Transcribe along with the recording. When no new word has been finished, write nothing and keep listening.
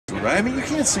right? I mean, you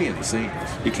can't see any seams.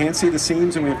 You can't see the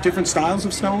seams, and we have different styles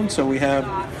of stone. So we have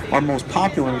our most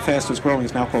popular and fastest growing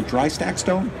is now called dry stack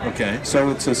stone. Okay. So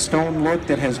it's a stone look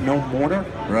that has no mortar.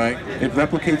 Right. It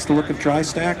replicates the look of dry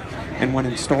stack, and when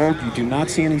installed, you do not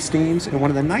see any seams. And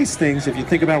one of the nice things, if you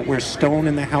think about where stone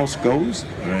in the house goes,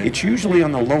 right, it's usually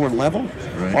on the lower level.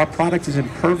 Right. Our product is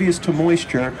impervious to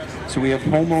moisture, so we have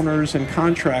homeowners and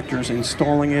contractors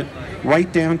installing it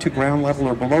right down to ground level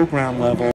or below ground level.